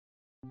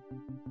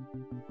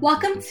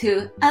Welcome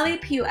to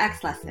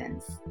LAPUX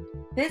Lessons.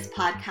 This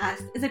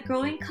podcast is a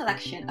growing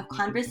collection of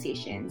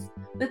conversations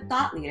with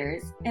thought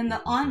leaders in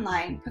the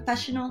online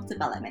professional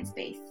development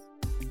space.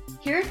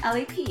 Here at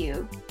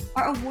LAPU,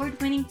 our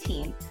award-winning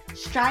team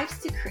strives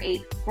to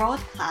create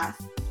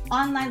world-class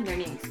online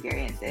learning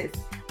experiences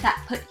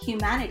that put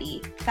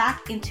humanity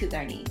back into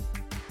learning.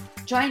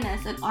 Join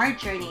us on our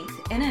journey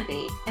to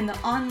innovate in the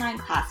online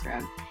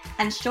classroom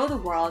and show the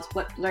world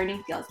what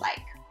learning feels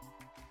like.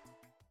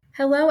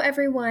 Hello,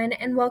 everyone,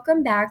 and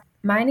welcome back.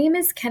 My name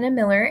is Kenna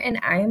Miller, and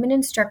I am an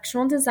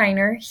instructional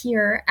designer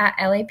here at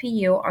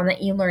LAPU on the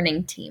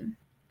e-learning team.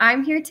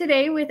 I'm here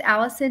today with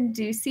Allison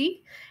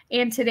Ducey,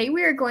 and today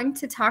we are going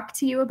to talk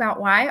to you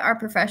about why our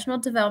professional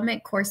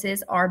development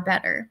courses are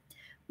better.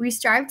 We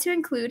strive to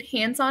include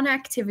hands-on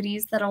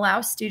activities that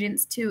allow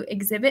students to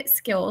exhibit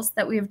skills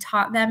that we have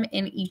taught them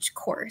in each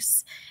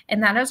course,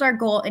 and that is our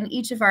goal in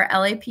each of our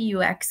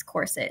LAPUX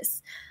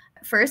courses.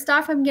 First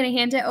off, I'm going to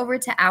hand it over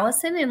to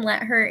Allison and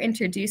let her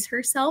introduce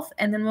herself,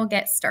 and then we'll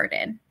get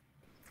started.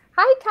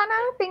 Hi,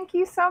 Kenna. Thank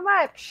you so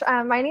much.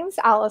 My name is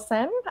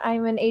Allison.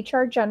 I'm an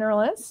HR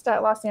generalist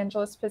at Los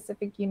Angeles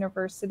Pacific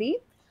University.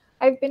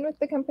 I've been with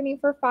the company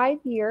for 5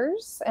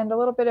 years, and a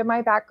little bit of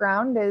my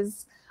background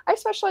is I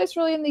specialize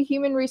really in the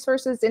human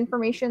resources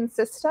information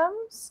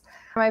systems.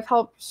 I've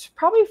helped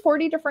probably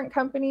 40 different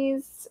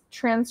companies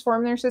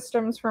transform their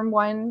systems from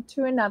one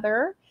to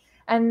another.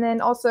 And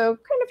then also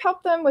kind of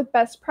help them with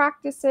best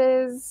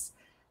practices,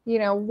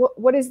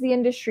 what is the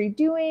industry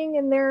doing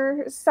in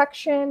their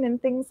section and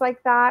things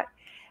like that,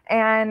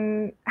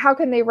 and how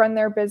can they run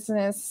their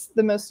business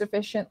the most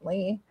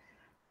efficiently.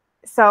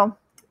 So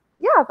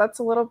yeah, that's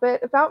a little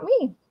bit about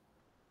me.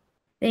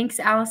 Thanks,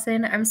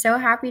 Allison. I'm so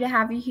happy to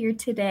have you here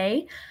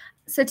today.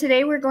 So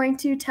today we're going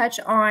to touch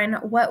on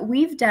what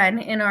we've done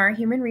in our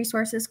human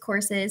resources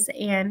courses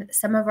and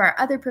some of our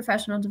other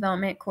professional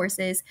development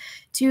courses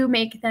to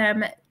make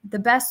them the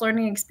best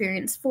learning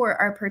experience for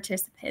our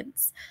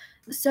participants.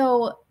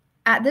 So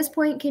at this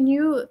point, can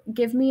you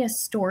give me a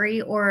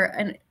story or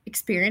an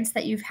experience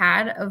that you've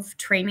had of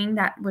training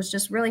that was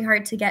just really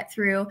hard to get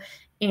through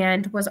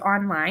and was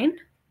online?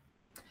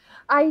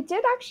 I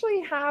did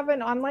actually have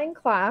an online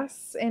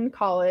class in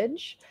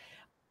college.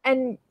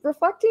 And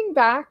reflecting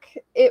back,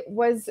 it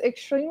was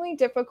extremely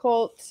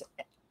difficult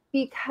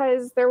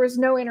because there was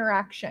no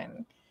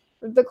interaction.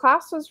 The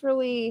class was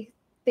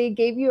they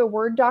gave you a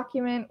Word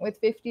document with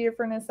 50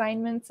 different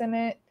assignments in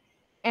it,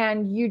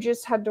 and you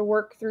just had to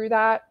work through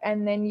that,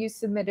 and then you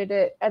submitted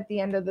it at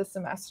the end of the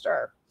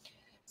semester.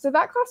 So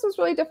that class was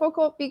really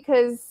difficult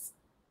because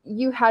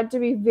you had to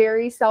be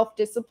very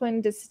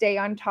self-disciplined to stay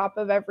on top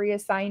of every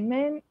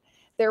assignment.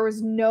 There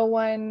was no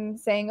one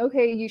saying,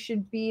 okay, you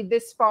should be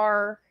this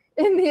far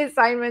in the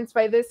assignments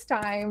by this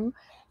time.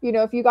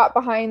 If you got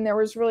behind, there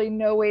was really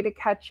no way to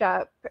catch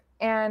up.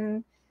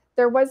 And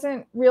there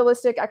wasn't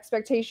realistic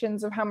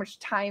expectations of how much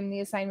time the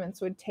assignments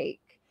would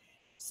take.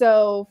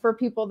 So for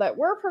people that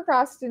were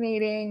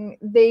procrastinating,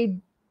 they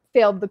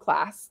failed the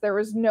class. There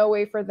was no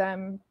way for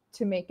them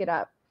to make it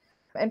up.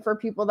 And for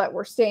people that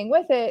were staying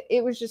with it,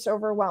 it was just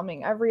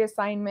overwhelming. Every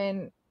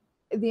assignment,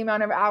 the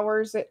amount of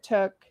hours it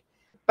took.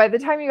 By the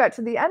time you got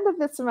to the end of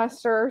the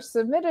semester,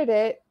 submitted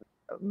it,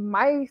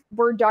 my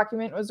Word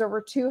document was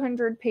over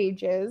 200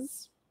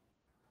 pages.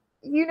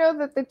 You know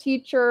that the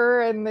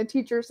teacher and the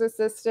teacher's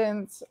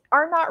assistants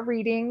are not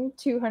reading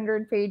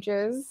 200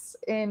 pages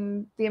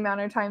in the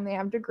amount of time they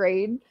have to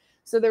grade.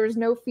 So there was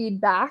no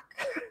feedback.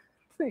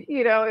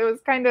 It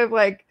was kind of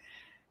like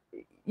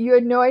you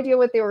had no idea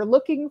what they were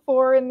looking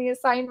for in the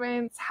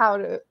assignments,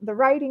 the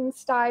writing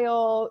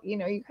style,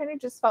 you kind of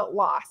just felt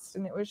lost.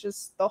 And it was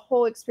just, the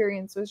whole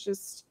experience was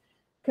just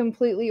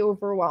completely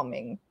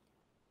overwhelming.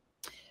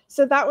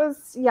 So that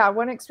was,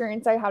 one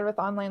experience I had with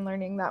online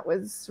learning that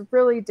was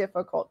really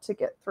difficult to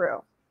get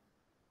through.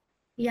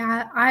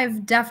 Yeah,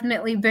 I've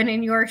definitely been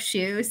in your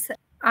shoes.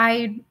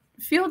 I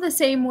feel the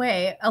same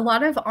way. A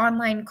lot of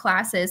online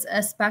classes,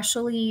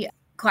 especially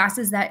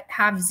classes that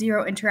have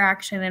zero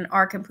interaction and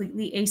are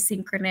completely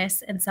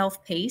asynchronous and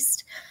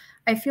self-paced,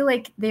 I feel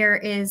like there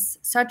is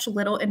such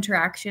little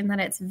interaction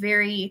that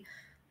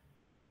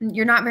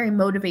you're not very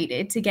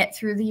motivated to get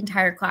through the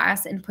entire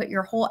class and put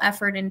your whole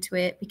effort into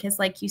it because,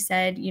 like you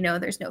said,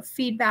 there's no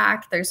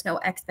feedback, there's no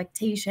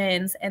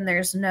expectations, and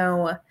there's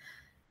no,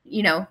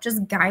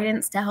 just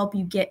guidance to help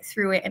you get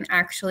through it and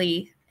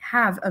actually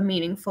have a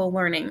meaningful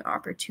learning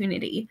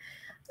opportunity.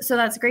 So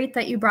that's great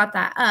that you brought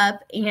that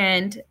up.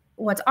 And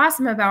what's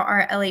awesome about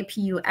our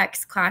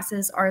LAPUX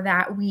classes are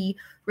that we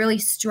really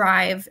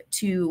strive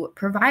to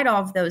provide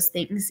all of those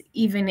things,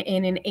 even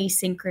in an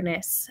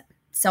asynchronous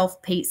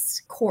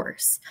self-paced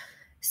course.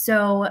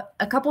 So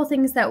a couple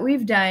things that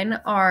we've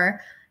done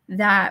are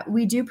that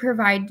we do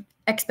provide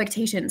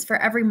expectations for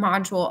every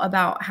module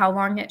about how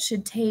long it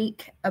should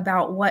take,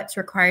 about what's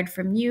required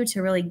from you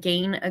to really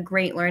gain a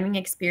great learning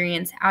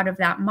experience out of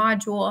that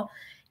module.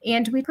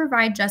 And we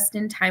provide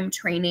just-in-time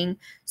training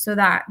so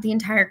that the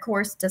entire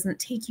course doesn't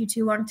take you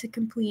too long to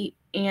complete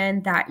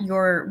and that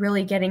you're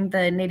really getting the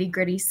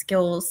nitty-gritty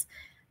skills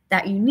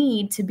that you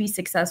need to be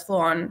successful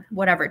on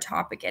whatever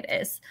topic it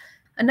is.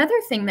 Another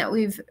thing that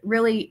we've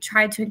really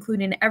tried to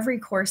include in every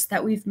course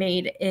that we've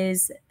made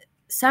is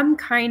some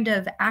kind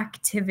of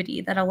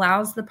activity that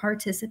allows the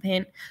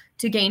participant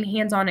to gain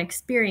hands-on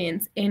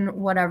experience in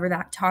whatever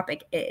that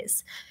topic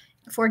is.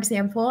 For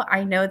example,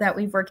 I know that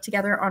we've worked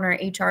together on our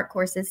HR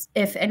courses.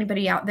 If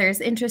anybody out there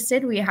is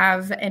interested, we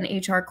have an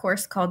HR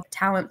course called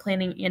Talent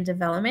Planning and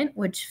Development,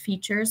 which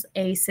features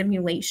a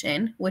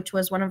simulation, which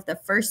was one of the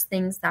first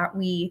things that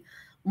we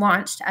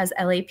launched as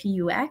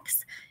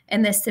LAPUX.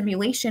 And this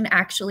simulation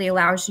actually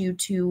allows you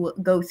to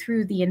go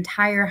through the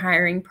entire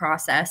hiring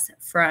process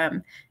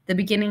from the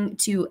beginning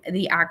to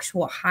the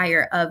actual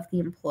hire of the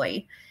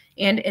employee.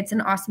 And it's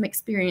an awesome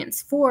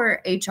experience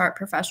for HR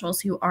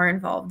professionals who are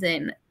involved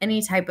in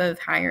any type of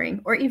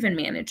hiring, or even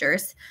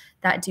managers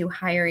that do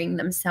hiring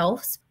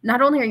themselves.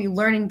 Not only are you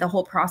learning the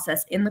whole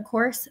process in the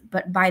course,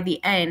 but by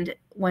the end,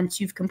 once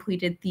you've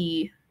completed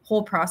the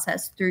whole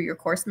process through your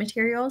course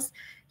materials,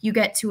 you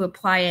get to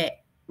apply it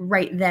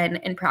right then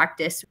in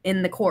practice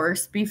in the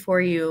course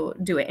before you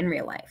do it in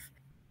real life.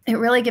 It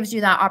really gives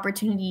you that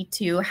opportunity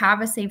to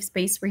have a safe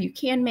space where you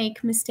can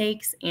make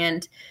mistakes,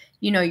 and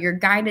you're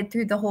guided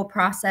through the whole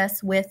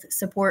process with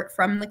support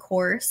from the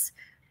course.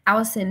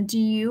 Allison, do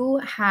you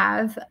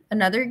have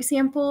another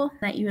example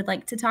that you would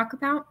like to talk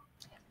about?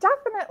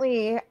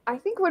 Definitely. I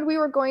think when we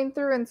were going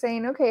through and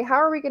saying, okay, how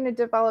are we going to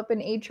develop an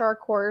HR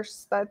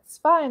course that's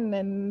fun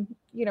and,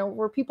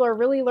 where people are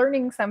really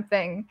learning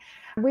something,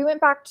 we went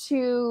back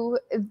to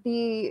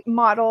the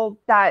model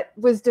that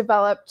was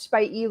developed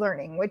by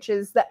eLearning, which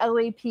is the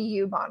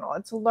LAPU model.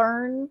 It's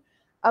learn,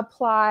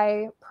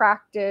 apply,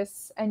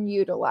 practice, and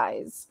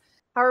utilize.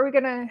 How are we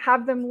going to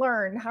have them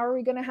learn? How are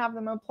we going to have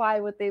them apply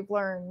what they've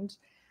learned?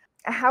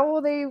 How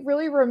will they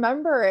really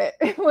remember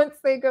it once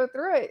they go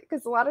through it?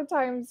 Because a lot of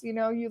times, you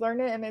learn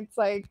it and it's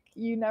like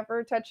you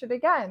never touch it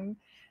again.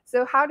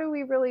 So how do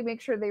we really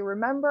make sure they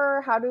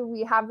remember? How do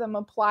we have them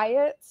apply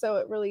it so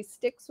it really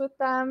sticks with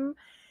them?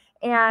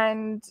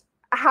 And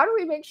how do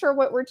we make sure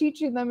what we're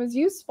teaching them is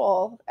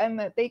useful and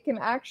that they can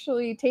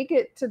actually take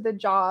it to the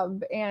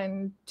job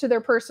and to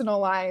their personal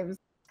lives?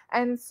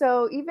 And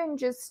so even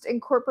just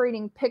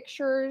incorporating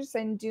pictures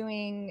and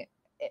doing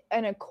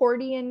an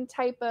accordion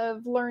type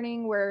of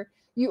learning where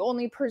you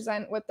only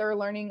present what they're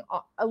learning,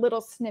 a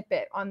little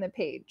snippet on the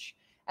page,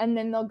 and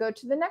then they'll go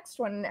to the next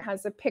one and it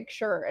has a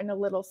picture and a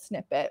little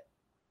snippet.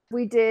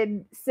 We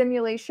did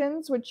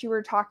simulations, which you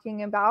were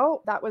talking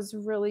about. That was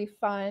really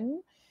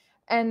fun.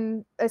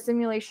 And a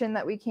simulation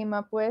that we came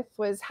up with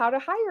was how to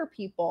hire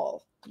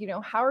people.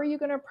 How are you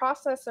going to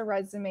process a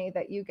resume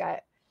that you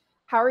get?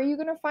 How are you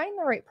going to find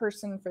the right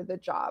person for the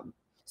job?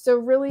 So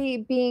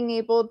really being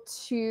able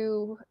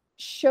to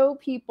show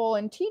people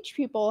and teach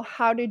people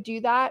how to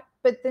do that,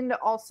 but then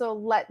to also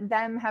let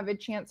them have a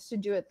chance to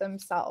do it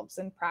themselves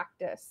and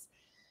practice.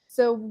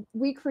 So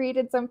we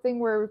created something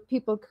where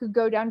people could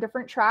go down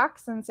different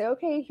tracks and say,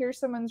 okay, here's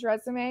someone's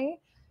resume.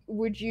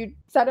 Would you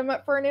set them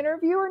up for an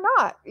interview or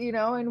not?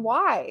 And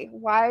why?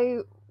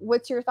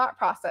 What's your thought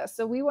process?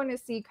 So we want to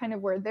see kind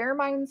of where their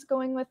mind's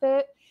going with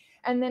it,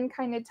 and then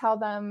kind of tell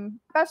them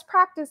best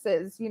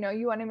practices. You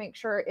want to make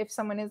sure if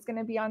someone is going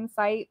to be on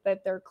site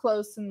that they're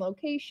close in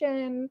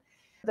location,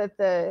 that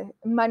the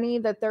money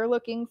that they're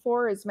looking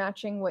for is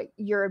matching what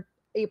you're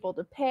able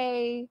to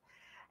pay,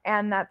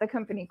 and that the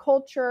company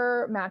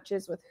culture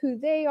matches with who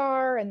they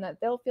are and that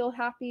they'll feel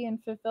happy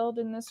and fulfilled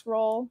in this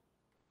role.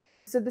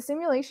 So the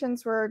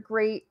simulations were a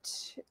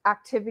great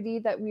activity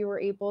that we were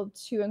able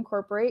to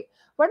incorporate.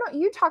 Why don't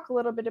you talk a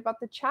little bit about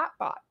the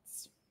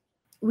chatbots?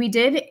 We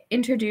did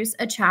introduce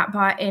a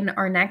chatbot in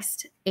our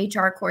next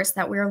HR course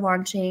that we're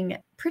launching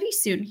pretty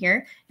soon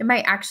here. It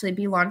might actually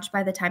be launched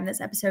by the time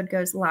this episode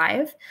goes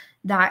live.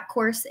 That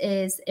course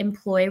is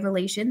Employee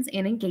Relations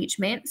and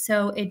Engagement.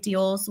 So it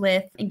deals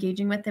with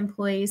engaging with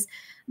employees,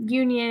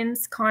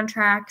 unions,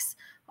 contracts,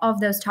 all of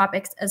those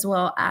topics, as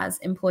well as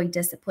employee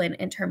discipline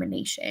and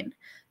termination.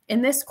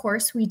 In this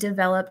course, we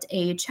developed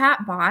a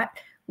chatbot,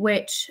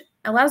 which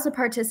allows the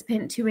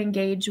participant to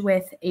engage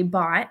with a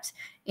bot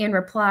and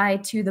reply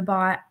to the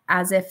bot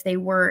as if they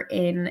were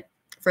in,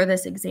 for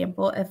this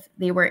example, if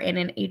they were in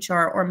an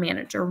HR or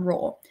manager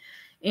role.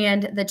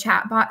 And the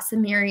chatbot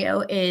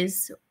scenario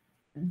is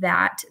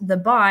that the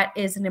bot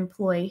is an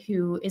employee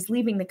who is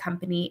leaving the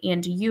company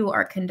and you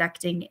are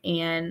conducting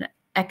an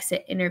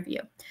exit interview.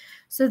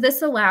 So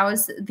this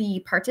allows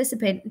the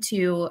participant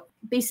to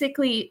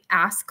basically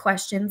ask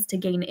questions to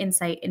gain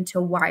insight into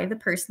why the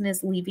person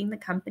is leaving the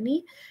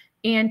company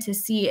and to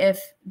see if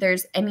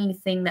there's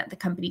anything that the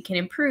company can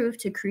improve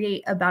to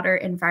create a better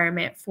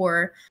environment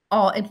for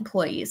all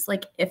employees.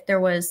 Like if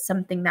there was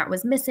something that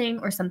was missing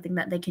or something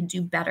that they can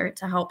do better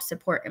to help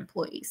support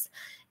employees.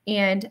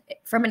 And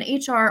from an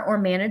HR or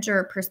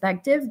manager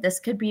perspective,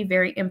 this could be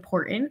very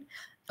important.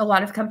 A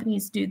lot of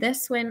companies do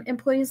this when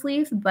employees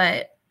leave,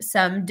 but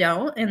some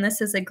don't. And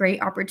this is a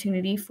great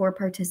opportunity for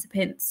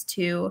participants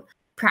to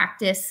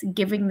practice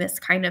giving this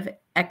kind of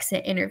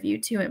exit interview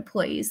to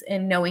employees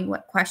and knowing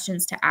what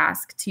questions to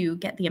ask to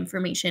get the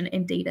information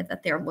and data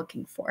that they're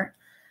looking for.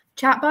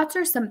 Chatbots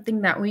are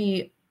something that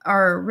we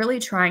are really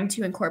trying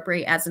to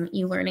incorporate as an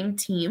e-learning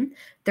team.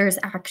 There's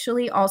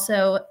actually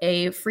also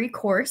a free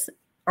course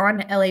on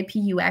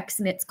LAPUX,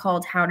 and it's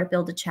called How to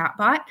Build a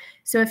Chatbot.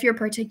 So if you're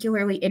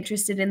particularly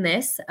interested in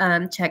this,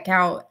 check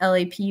out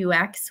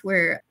LAPUX,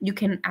 where you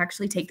can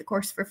actually take the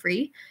course for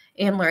free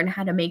and learn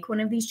how to make one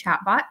of these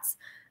chatbots.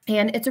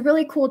 And it's a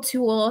really cool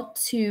tool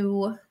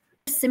to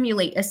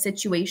simulate a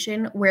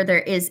situation where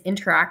there is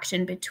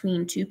interaction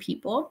between two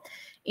people.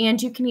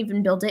 And you can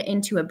even build it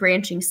into a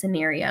branching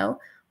scenario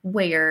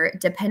where,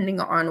 depending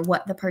on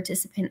what the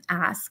participant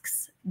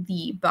asks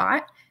the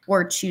bot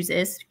or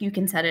chooses, you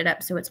can set it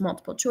up so it's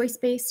multiple choice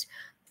based.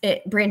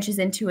 It branches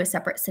into a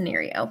separate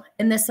scenario.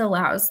 And this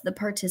allows the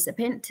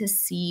participant to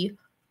see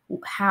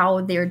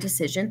how their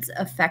decisions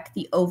affect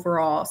the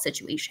overall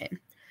situation.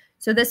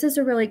 So this is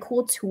a really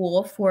cool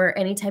tool for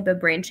any type of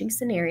branching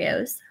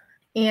scenarios.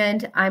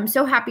 And I'm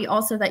so happy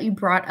also that you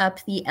brought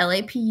up the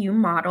LAPU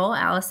model,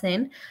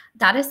 Allison.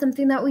 That is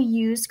something that we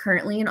use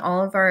currently in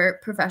all of our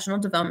professional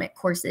development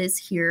courses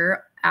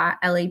here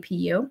at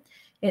LAPU.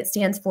 It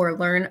stands for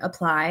Learn,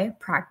 Apply,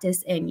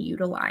 Practice, and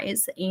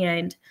Utilize.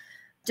 And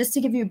just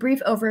to give you a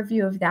brief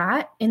overview of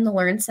that, in the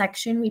Learn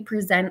section, we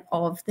present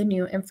all of the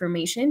new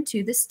information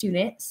to the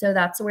student. So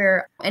that's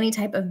where any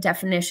type of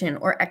definition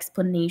or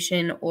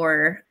explanation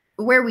or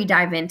where we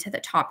dive into the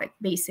topic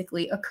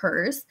basically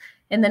occurs.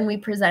 And then we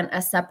present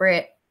a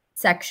separate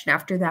section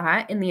after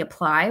that in the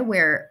Apply,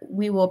 where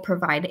we will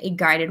provide a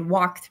guided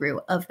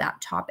walkthrough of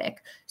that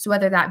topic. So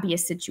whether that be a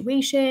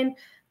situation,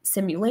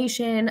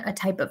 simulation, a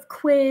type of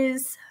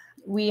quiz,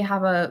 we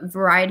have a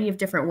variety of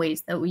different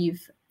ways that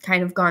we've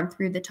kind of gone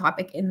through the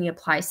topic in the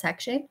Apply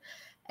section.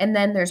 And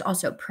then there's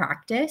also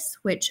practice,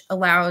 which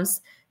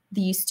allows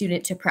the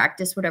student to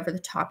practice whatever the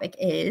topic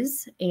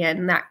is.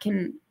 And that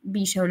can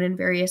be shown in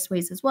various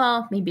ways as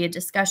well, maybe a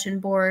discussion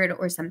board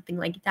or something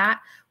like that,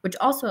 which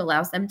also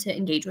allows them to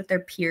engage with their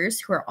peers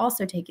who are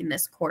also taking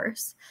this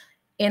course.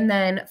 And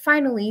then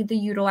finally, the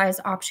Utilize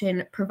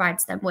option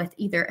provides them with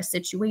either a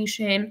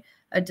situation,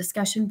 a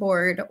discussion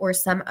board, or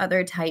some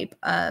other type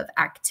of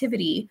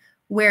activity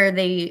where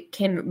they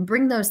can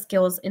bring those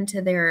skills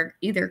into their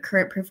either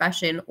current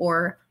profession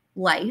or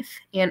life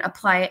and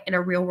apply it in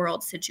a real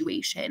world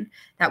situation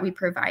that we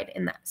provide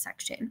in that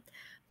section.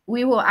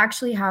 We will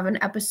actually have an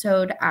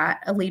episode at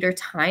a later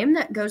time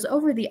that goes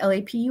over the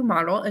LAPU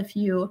model if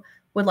you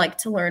would like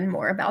to learn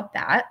more about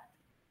that.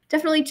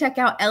 Definitely check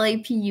out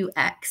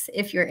LAPUX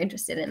if you're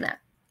interested in that.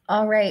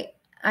 All right,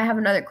 I have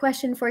another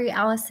question for you,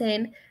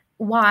 Allison.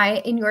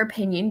 Why, in your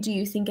opinion, do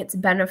you think it's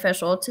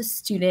beneficial to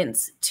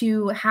students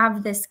to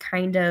have this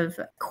kind of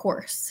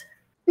course?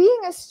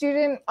 Being a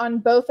student on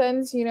both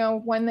ends,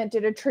 one that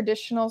did a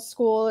traditional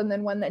school and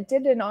then one that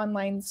did an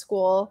online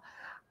school,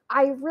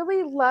 I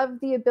really love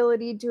the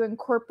ability to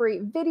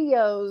incorporate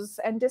videos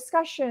and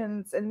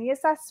discussions and the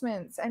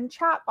assessments and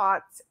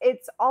chatbots.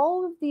 It's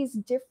all of these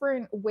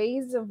different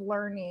ways of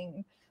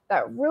learning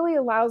that really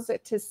allows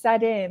it to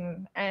set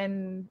in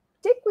and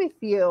stick with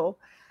you.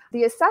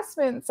 The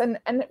assessments and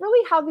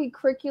really how the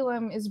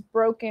curriculum is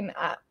broken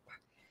up.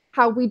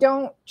 How we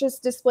don't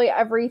just display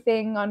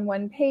everything on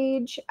one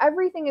page.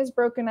 Everything is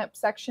broken up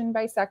section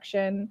by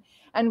section,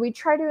 and we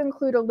try to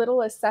include a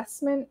little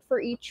assessment for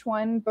each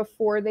one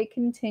before they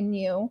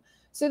continue,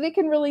 so they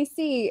can really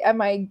see,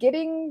 am I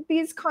getting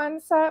these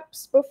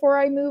concepts before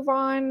I move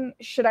on?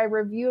 Should I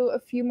review a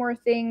few more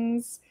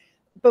things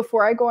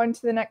before I go on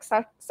to the next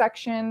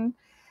section?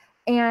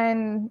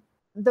 And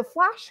the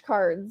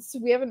flashcards,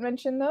 we haven't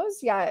mentioned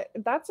those yet.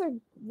 That's a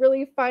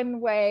really fun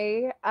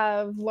way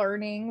of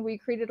learning. We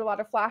created a lot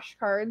of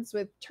flashcards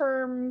with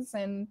terms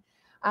and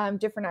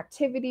different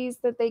activities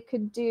that they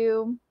could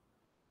do.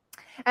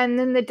 And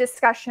then the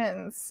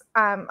discussions,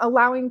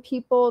 allowing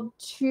people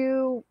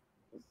to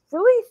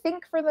really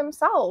think for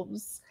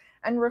themselves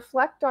and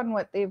reflect on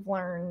what they've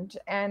learned.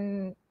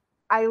 And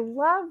I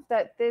love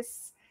that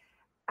this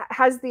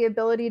has the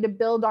ability to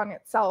build on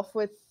itself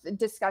with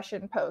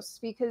discussion posts,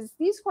 because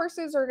these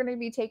courses are going to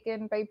be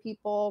taken by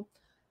people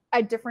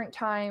at different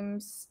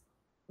times.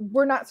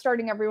 We're not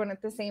starting everyone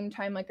at the same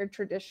time like a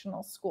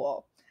traditional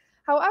school.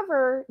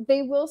 However,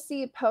 they will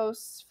see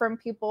posts from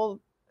people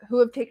who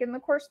have taken the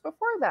course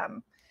before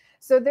them.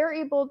 So they're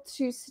able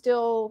to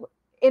still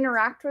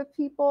interact with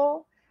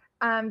people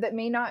that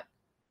may not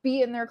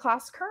be in their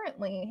class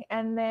currently.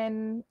 And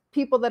then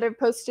people that have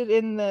posted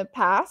in the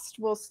past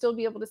will still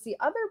be able to see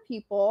other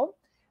people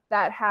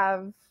that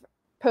have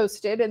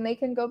posted, and they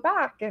can go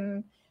back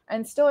and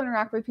still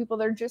interact with people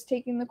that are just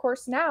taking the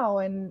course now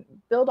and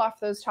build off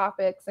those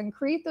topics and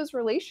create those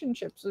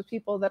relationships with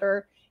people that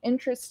are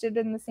interested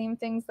in the same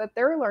things that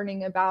they're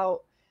learning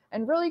about,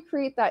 and really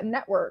create that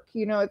network.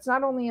 It's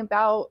not only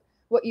about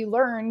what you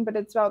learn, but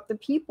it's about the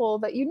people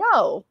that you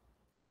know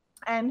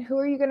and who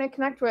are you going to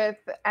connect with,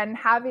 and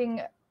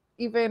having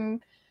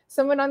even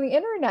someone on the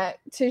internet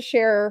to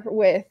share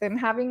with, and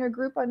having a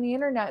group on the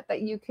internet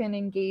that you can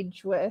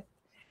engage with.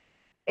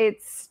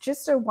 It's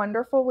just a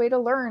wonderful way to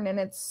learn, and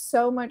it's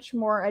so much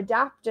more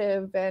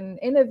adaptive and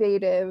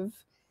innovative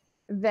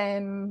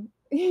than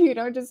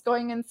just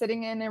going and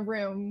sitting in a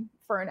room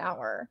for an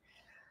hour.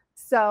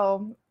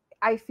 So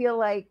I feel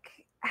like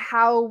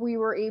how we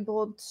were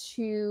able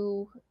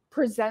to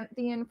present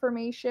the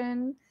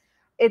information,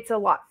 it's a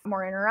lot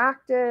more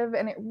interactive,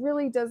 and it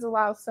really does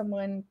allow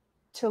someone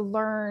to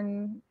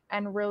learn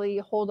and really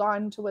hold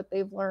on to what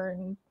they've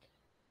learned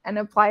and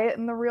apply it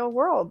in the real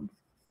world.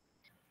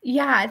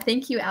 Yeah,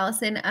 thank you,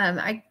 Allison.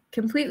 I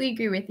completely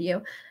agree with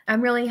you.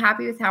 I'm really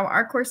happy with how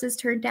our courses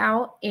turned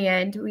out,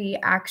 and we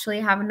actually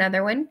have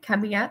another one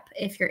coming up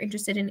if you're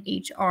interested in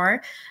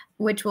HR,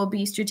 which will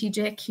be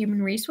strategic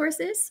human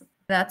resources.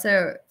 That's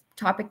a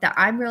topic that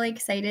I'm really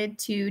excited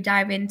to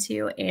dive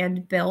into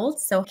and build,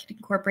 so I can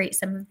incorporate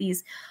some of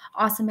these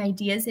awesome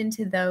ideas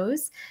into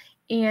those.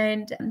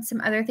 And some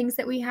other things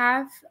that we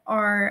have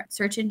are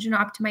search engine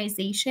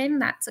optimization.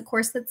 That's a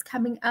course that's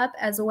coming up,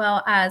 as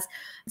well as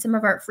some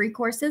of our free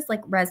courses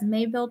like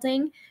resume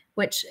building,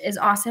 which is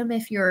awesome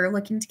if you're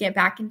looking to get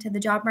back into the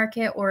job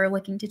market or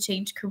looking to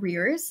change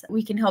careers.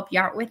 We can help you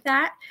out with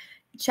that.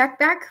 Check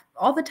back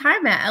all the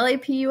time at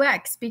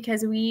LAPUX,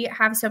 because we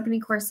have so many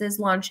courses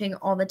launching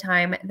all the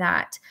time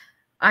that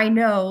I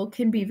know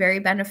can be very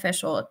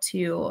beneficial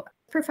to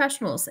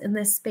professionals in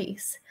this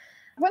space.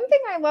 One thing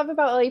I love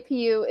about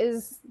LAPU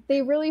is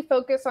they really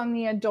focus on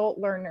the adult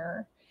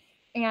learner.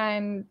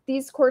 And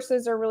these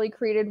courses are really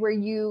created where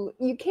you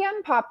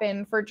can pop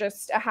in for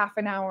just a half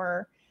an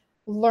hour.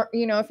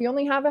 If you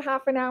only have a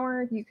half an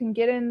hour, you can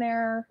get in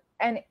there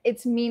and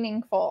it's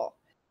meaningful.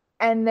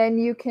 And then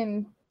you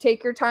can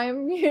take your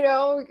time,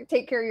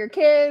 take care of your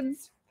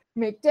kids,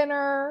 make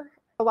dinner.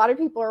 A lot of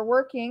people are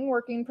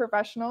working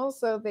professionals,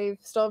 so they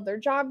still have their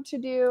job to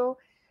do.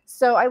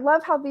 So I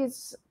love how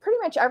pretty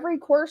much every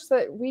course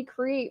that we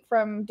create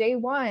from day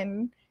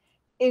one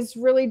is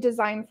really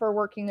designed for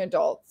working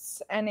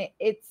adults. And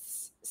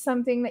it's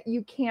something that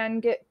you can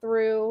get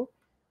through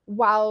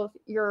while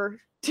you're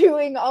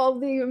doing all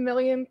the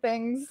million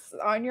things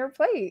on your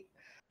plate.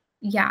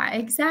 Yeah,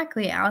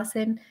 exactly,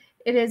 Allison.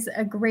 It is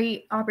a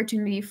great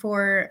opportunity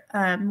for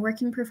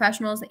working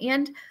professionals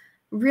and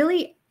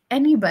really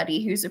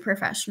anybody who's a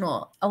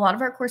professional. A lot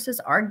of our courses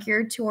are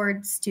geared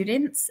towards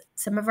students.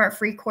 Some of our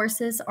free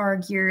courses are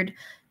geared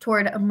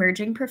toward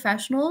emerging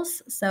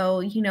professionals.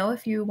 So,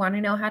 if you want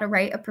to know how to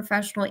write a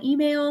professional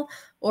email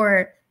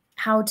or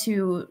how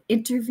to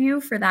interview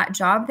for that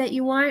job that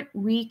you want,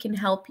 we can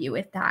help you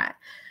with that.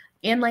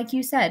 And like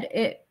you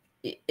said,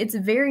 it's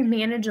very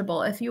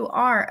manageable if you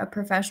are a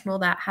professional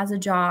that has a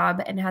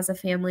job and has a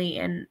family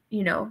and,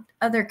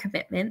 other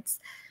commitments.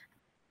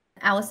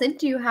 Allison,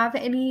 do you have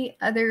any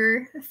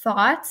other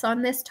thoughts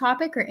on this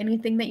topic or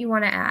anything that you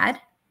want to add?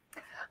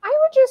 I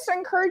would just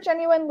encourage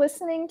anyone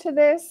listening to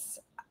this.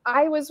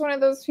 I was one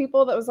of those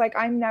people that was like,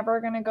 I'm never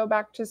going to go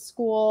back to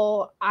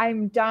school.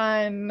 I'm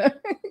done,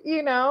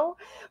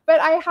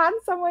 but I had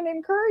someone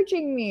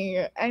encouraging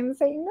me and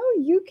saying, no,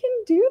 you can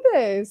do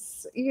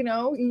this.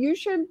 You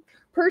should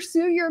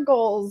pursue your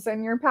goals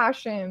and your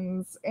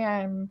passions.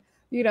 And,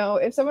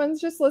 if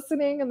someone's just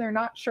listening and they're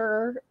not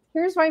sure,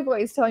 here's my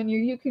voice telling you,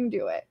 you can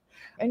do it.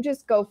 And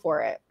just go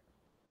for it.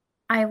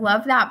 I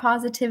love that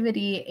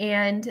positivity,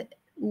 and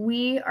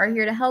we are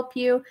here to help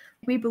you.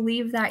 We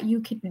believe that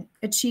you can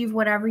achieve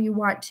whatever you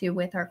want to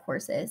with our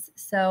courses.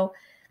 So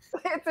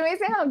it's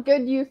amazing how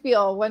good you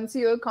feel once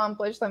you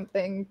accomplish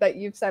something that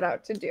you've set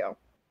out to do.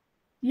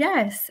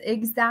 Yes,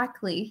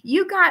 exactly.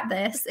 You got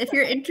this. If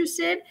you're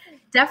interested,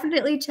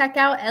 definitely check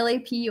out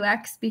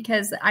LAPUX,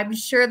 because I'm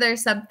sure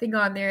there's something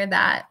on there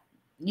that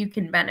you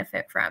can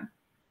benefit from.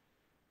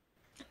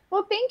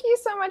 Well, thank you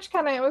so much,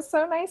 Kenna. It was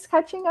so nice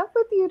catching up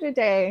with you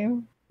today.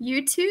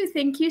 You too.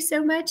 Thank you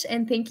so much.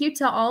 And thank you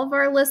to all of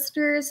our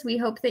listeners. We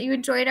hope that you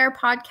enjoyed our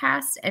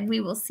podcast, and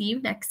we will see you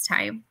next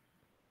time.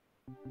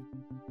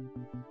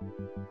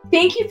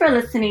 Thank you for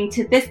listening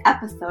to this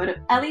episode of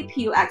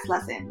LAPUX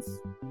Lessons.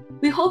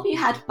 We hope you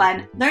had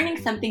fun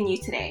learning something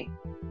new today.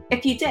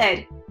 If you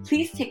did,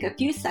 please take a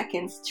few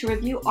seconds to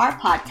review our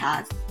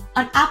podcast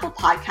on Apple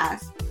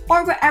Podcasts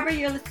or wherever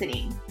you're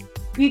listening.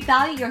 We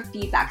value your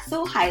feedback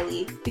so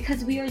highly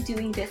because we are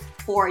doing this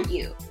for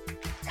you.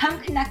 Come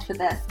connect with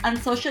us on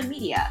social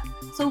media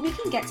so we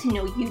can get to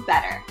know you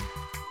better.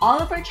 All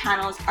of our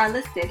channels are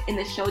listed in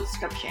the show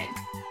description.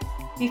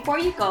 Before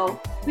you go,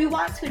 we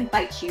want to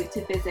invite you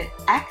to visit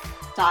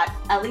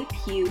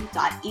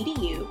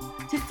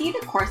x.lapu.edu to see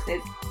the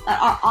courses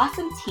that our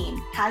awesome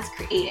team has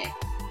created.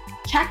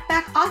 Check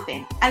back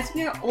often as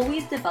we are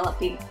always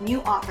developing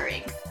new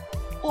offerings.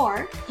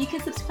 Or you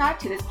can subscribe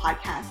to this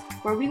podcast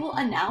where we will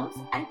announce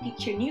and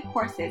feature new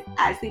courses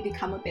as they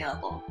become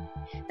available.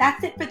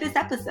 That's it for this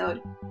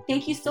episode.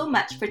 Thank you so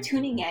much for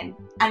tuning in,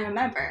 and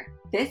remember,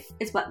 this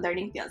is what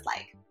learning feels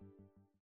like.